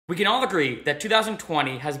We can all agree that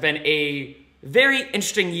 2020 has been a very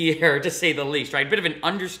interesting year, to say the least, right? A bit of an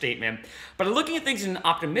understatement. But looking at things in an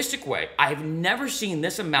optimistic way, I've never seen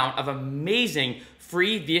this amount of amazing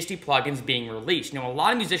free VST plugins being released. You know, a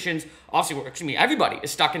lot of musicians, obviously, everybody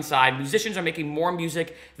is stuck inside. Musicians are making more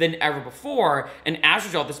music than ever before, and as a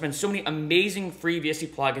result, there's been so many amazing free VST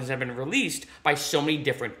plugins that have been released by so many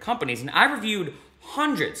different companies. And I reviewed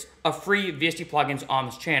hundreds of free VST plugins on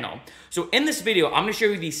this channel. So in this video, I'm going to show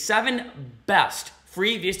you the 7 best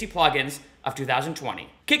free VST plugins of 2020.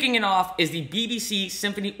 Kicking it off is the BBC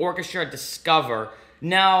Symphony Orchestra Discover.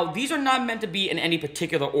 Now, these are not meant to be in any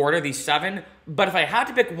particular order, these 7, but if I had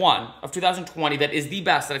to pick one of 2020 that is the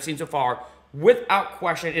best that I've seen so far, without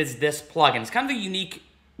question, is this plugin. It's kind of a unique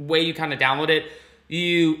way you kind of download it.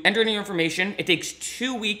 You enter in your information. It takes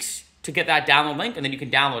 2 weeks to get that download link, and then you can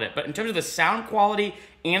download it. But in terms of the sound quality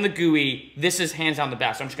and the GUI, this is hands down the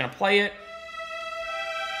best. So I'm just going to play it.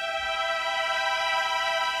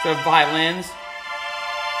 So I have violins.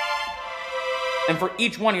 And for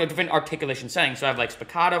each one, you have different articulation settings. So I have like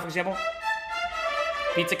spiccato, for example.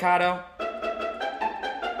 Pizzicato.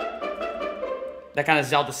 That kind of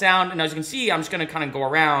Zelda sound. And as you can see, I'm just going to kind of go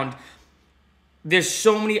around. There's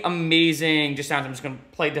so many amazing just sounds. I'm just going to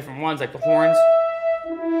play different ones, like the horns.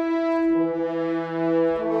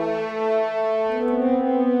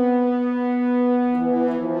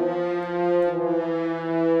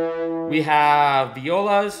 We have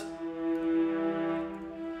violas.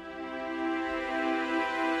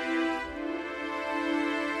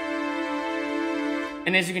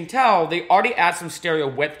 And as you can tell, they already add some stereo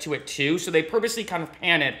width to it too, so they purposely kind of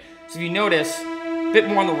pan it. So if you notice, a bit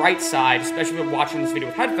more on the right side, especially if you're watching this video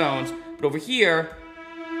with headphones, but over here,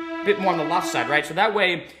 a bit more on the left side, right? So that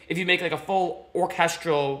way, if you make like a full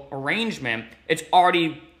orchestral arrangement, it's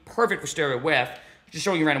already perfect for stereo width. Just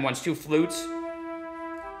showing you random ones too, flutes.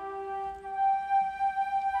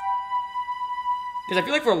 Because I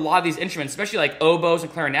feel like for a lot of these instruments, especially like oboes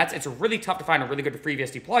and clarinets, it's really tough to find a really good free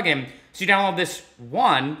VST plugin. So you download this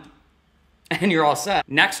one, and you're all set.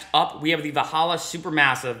 Next up, we have the Valhalla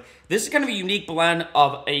Supermassive. This is kind of a unique blend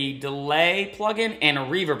of a delay plugin and a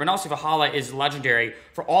reverb. And also Valhalla is legendary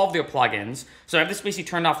for all of their plugins. So I have this basically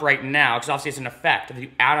turned off right now, because obviously it's an effect. If you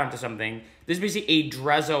add on to something, this is basically a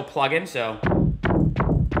Drezzo plugin, so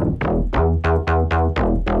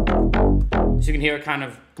you can hear it kind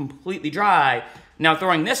of completely dry. Now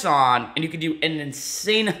throwing this on, and you can do an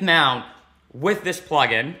insane amount with this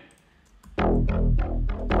plugin. All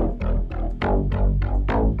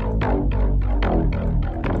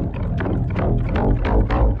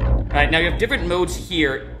right, now you have different modes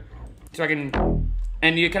here, so I can,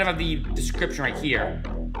 and you kind of have the description right here.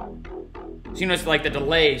 So you notice like the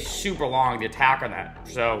delay is super long, the attack on that.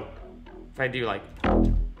 So if I do like,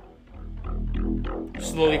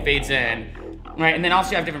 slowly fades in. Right, and then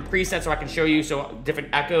also you have different presets so I can show you, so different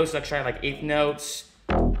echoes, so let's try like 8th notes.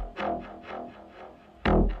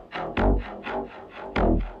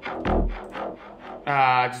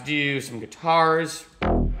 Just do some guitars.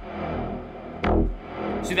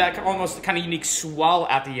 So that almost kind of unique swell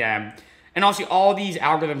at the end. And also all these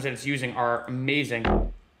algorithms that it's using are amazing.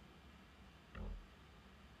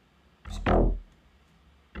 So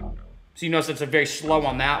you notice it's a very slow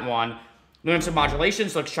on that one. Doing some modulation,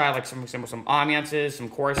 so let's try like some ambiances, some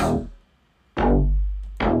chorus.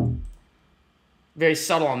 Very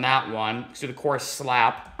subtle on that one. So the chorus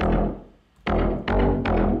slap.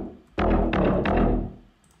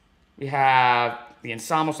 We have the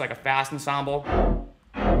ensemble, so like a fast ensemble.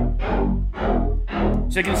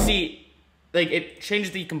 So you can see, like it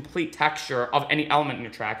changes the complete texture of any element in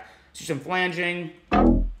your track. So some flanging.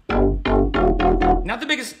 Not the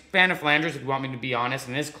biggest fan of flangers, if you want me to be honest,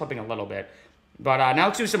 and it is clipping a little bit. But now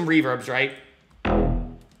let's do some reverbs, right?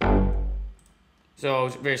 So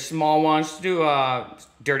very small ones. Let's do a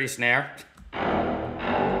dirty snare.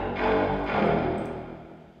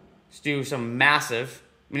 Let's do some massive.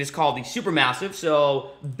 I mean, it's called the Supermassive,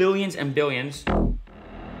 so billions and billions.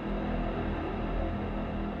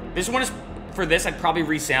 This one is, for this, I'd probably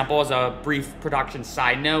resample as a brief production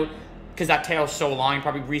side note, because that tail is so long, I'd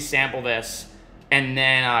probably resample this and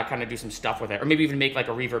then kind of do some stuff with it. Or maybe even make like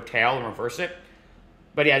a reverb tail and reverse it.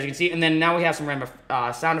 But yeah, as you can see, and then now we have some random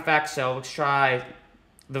sound effects. So let's try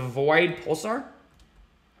the Void Pulsar.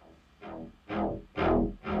 So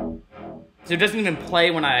it doesn't even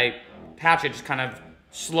play when I patch it, just kind of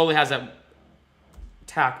slowly has that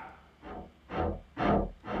attack.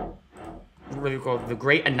 Really cool, the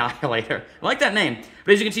Great Annihilator. I like that name.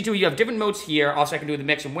 But as you can see too, you have different modes here. Also, I can do the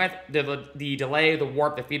mix and width, the delay, the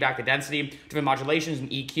warp, the feedback, the density, different modulations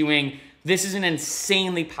and EQing. This is an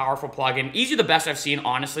insanely powerful plugin. Easily the best I've seen,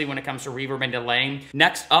 honestly, when it comes to reverb and delaying.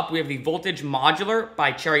 Next up, we have the Voltage Modular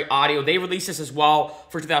by Cherry Audio. They released this as well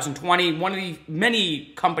for 2020. One of the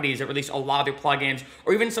many companies that release a lot of their plugins,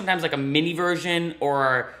 or even sometimes like a mini version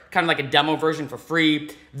or kind of like a demo version for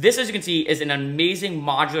free. This, as you can see, is an amazing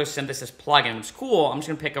modular synthesis plugin. What's cool, I'm just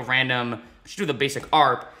gonna pick a random, just do the basic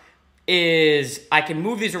ARP, is I can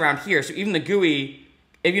move these around here. So even the GUI,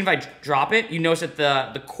 even if I drop it, you notice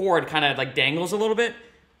that the chord kind of like dangles a little bit.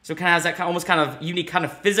 So it kind of has that almost kind of unique kind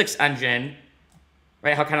of physics engine,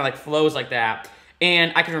 right? How it kind of like flows like that.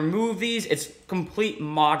 And I can remove these. It's complete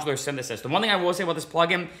modular synthesis. The one thing I will say about this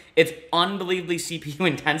plugin, it's unbelievably CPU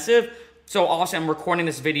intensive. So also I'm recording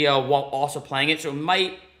this video while also playing it. So it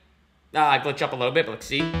might glitch up a little bit, but let's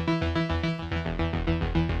see.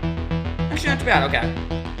 Actually not too bad, okay.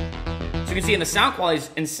 So you can see, and the sound quality is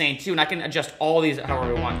insane too, and I can adjust all these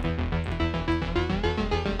however I want.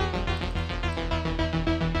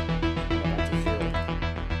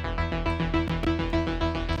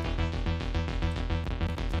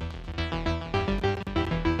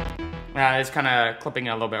 It's kind of clipping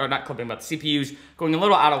a little bit, or not clipping, but the CPU's going a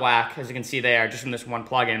little out of whack, as you can see there, just from this one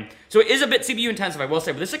plugin. So it is a bit CPU intensive, I will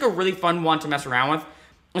say, but this is like a really fun one to mess around with,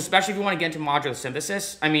 especially if you want to get into modular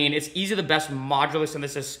synthesis. I mean, it's easily the best modular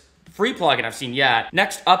synthesis free plugin I've seen yet.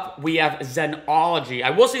 Next up, we have Zenology.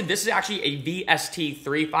 I will say this is actually a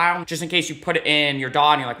VST3 file, just in case you put it in your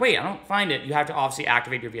DAW and you're like, wait, I don't find it. You have to obviously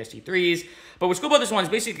activate your VST3s. But what's cool about this one is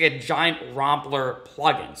basically a giant Rompler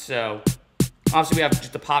plugin. So obviously we have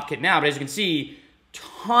just the pop kit now, but as you can see,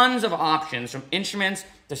 tons of options from instruments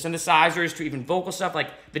to synthesizers to even vocal stuff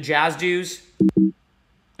like the jazz duos.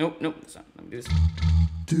 Nope, that's not, let me do this.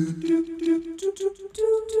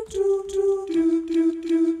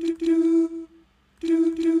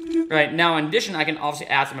 Right, now in addition, I can obviously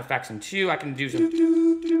add some effects in too. I can do some,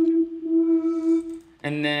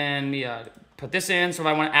 and then put this in. So if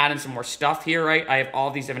I want to add in some more stuff here, right, I have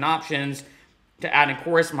all these different options to add in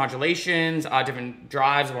chorus modulations, different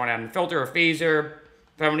drives. If I want to add in a filter or phaser.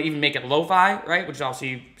 If I want to even make it lo-fi, right, which is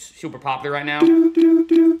obviously super popular right now. Actually,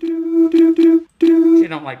 I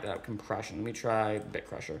don't like that compression. Let me try Bit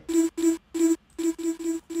Crusher.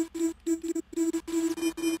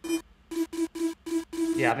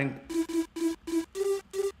 Yeah, I think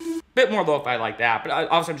a bit more lo-fi like that, but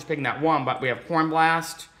obviously I'm just picking that one. But we have Horn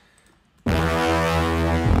Blast, that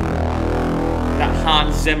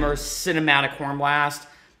Hans Zimmer cinematic Horn Blast,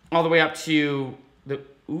 all the way up to the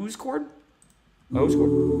Ooze chord. O's chord.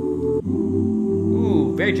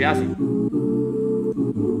 Ooh, very jazzy.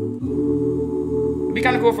 It'd be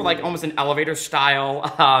kind of cool for like almost an elevator style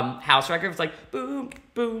house record. It's like boom,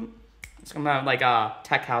 boom. It's gonna have like a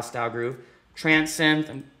tech house style groove. Trance synth.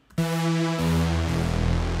 And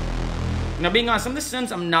now, being honest, some of the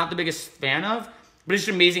synths I'm not the biggest fan of, but it's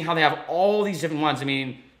just amazing how they have all these different ones. I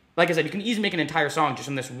mean, like I said, you can easily make an entire song just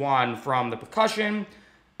from this one, from the percussion,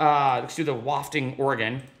 let's do the wafting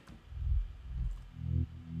organ.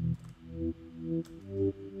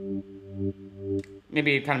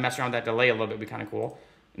 Maybe kind of mess around with that delay a little bit would be kind of cool.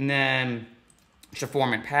 And then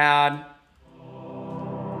Performant pad.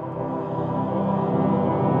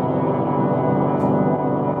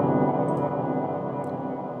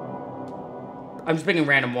 I'm just picking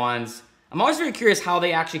random ones. I'm always very curious how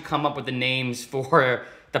they actually come up with the names for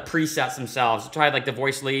the presets themselves. Try like the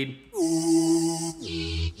voice lead. Reminds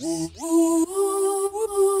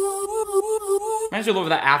me a little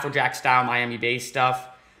bit of that Afrojack style Miami bass stuff.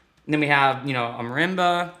 And then we have, you know, a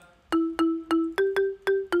marimba.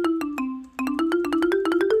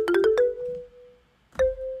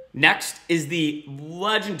 Next is the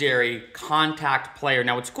legendary Kontakt player.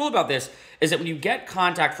 Now, what's cool about this is that when you get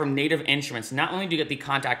Kontakt from Native Instruments, not only do you get the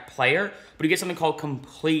Kontakt player, but you get something called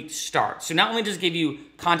Complete Start. So not only does it give you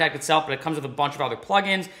Kontakt itself, but it comes with a bunch of other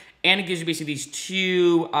plugins, and it gives you basically these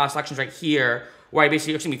two selections right here, where I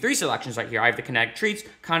basically, excuse me, three selections right here. I have the Kinetic Treats,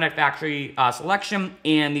 Kontakt Factory selection,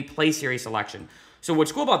 and the Play Series selection. So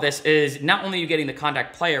what's cool about this is not only are you getting the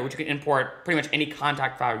Kontakt player, which you can import pretty much any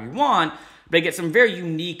Kontakt file you want, but you get some very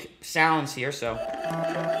unique sounds here. So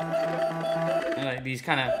these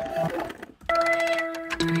kind of...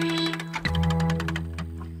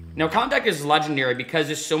 Now, Kontakt is legendary because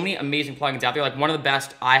there's so many amazing plugins out there. Like, one of the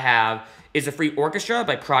best I have is the free Orchestra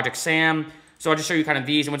by Project Sam. So I'll just show you kind of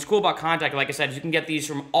these. And what's cool about Kontakt, like I said, is you can get these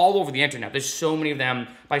from all over the internet. There's so many of them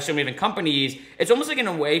by so many different companies. It's almost like, in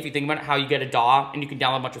a way, if you think about how you get a DAW and you can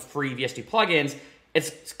download a bunch of free VST plugins,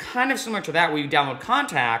 it's kind of similar to that, where you download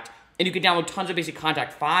Kontakt and you can download tons of basic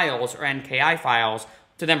Kontakt files or NKI files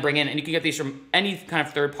to then bring in. And you can get these from any kind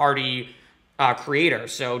of third-party creator.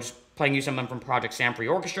 So just playing you some of them from Project Sam free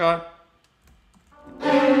Orchestra.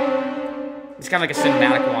 It's kind of like a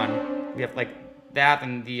cinematic one. We have like that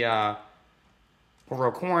and the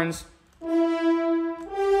Baroque horns.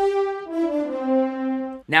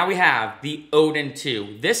 Now we have the Odin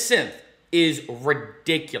 2. This synth is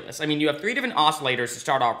ridiculous. I mean, you have 3 different oscillators to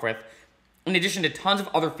start off with, in addition to tons of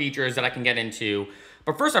other features that I can get into.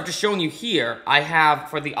 But first off, just showing you here, I have,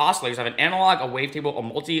 for the oscillators, I have an analog, a wavetable, a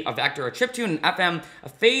multi, a vector, a chiptune, an FM, a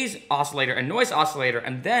phase oscillator, a noise oscillator,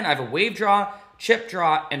 and then I have a wave draw, chip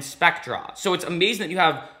draw, and spec draw. So it's amazing that you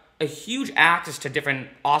have a huge access to different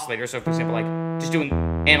oscillators. So for example, like just doing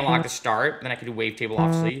analog to start, then I could do wavetable,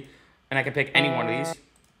 obviously, and I could pick any one of these,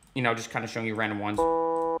 you know, just kind of showing you random ones.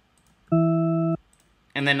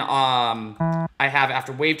 And then I have,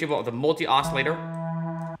 after wavetable, the multi-oscillator.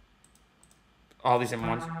 All these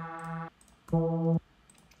different ones.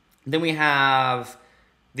 Then we have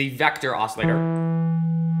the vector oscillator.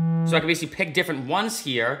 So I can basically pick different ones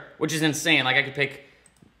here, which is insane. Like I could pick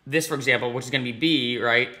this, for example, which is going to be B,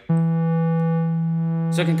 right?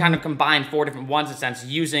 So I can kind of combine 4 different ones in a sense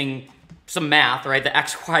using some math, right? The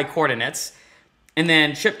X, Y coordinates. And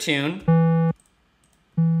then chiptune.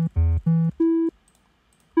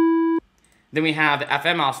 Then we have the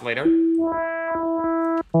FM oscillator.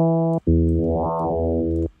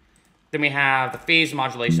 Then we have the phase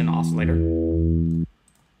modulation oscillator.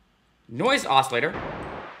 Noise oscillator.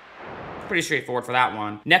 Pretty straightforward for that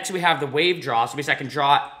one. Next we have the wave draw. So basically I can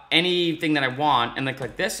draw anything that I want and then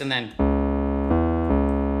click this and then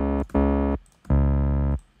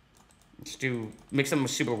just make something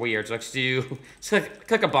super weird. So let's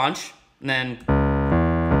click a bunch and then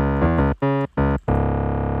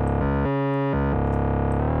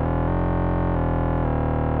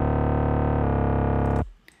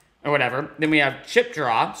or whatever. Then we have chip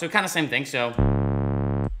draw, so kind of same thing. So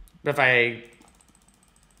if I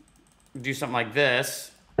do something like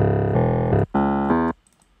this,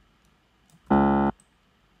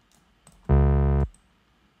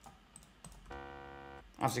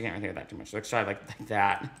 obviously can't really think of that too much. So let's try like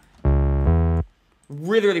that.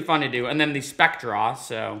 Really, really fun to do. And then the spec draw,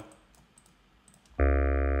 so.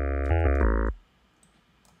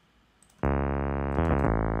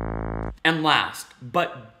 And last,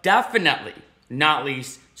 but definitely not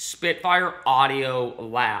least, Spitfire Audio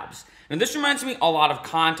Labs. Now this reminds me a lot of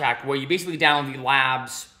Kontakt, where you basically download the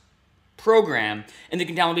Labs program, and you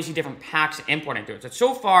can download basically different packs to import into it.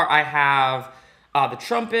 So far I have the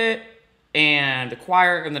trumpet, and the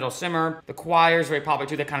choir, and the dulcimer. The choir is very popular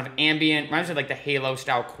too, that kind of ambient, reminds me of like the Halo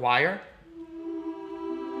style choir.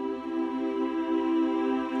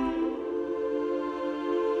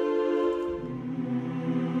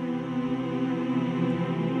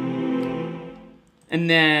 And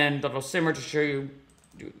then the dulcimer to show you,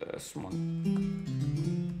 do this one.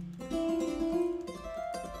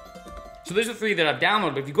 So those are 3 that I've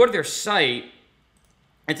downloaded, but if you go to their site,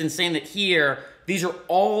 it's insane that here, these are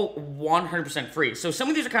all 100% free. So some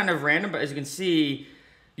of these are kind of random, but as you can see,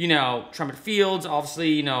 you know, trumpet fields,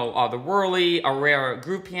 obviously, you know, the whirly, a rare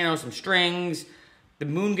groove piano, some strings, the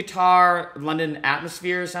moon guitar, London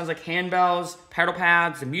atmosphere, sounds like handbells, pedal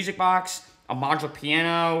pads, the music box, a modular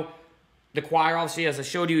piano, the choir, obviously, as I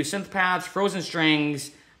showed you, synth pads, frozen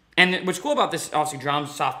strings. And what's cool about this, obviously, drums,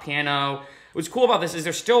 soft piano. What's cool about this is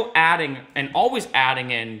they're still adding and always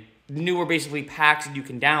adding in newer, basically, packs that you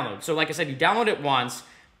can download. So like I said, you download it once,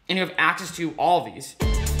 and you have access to all of these.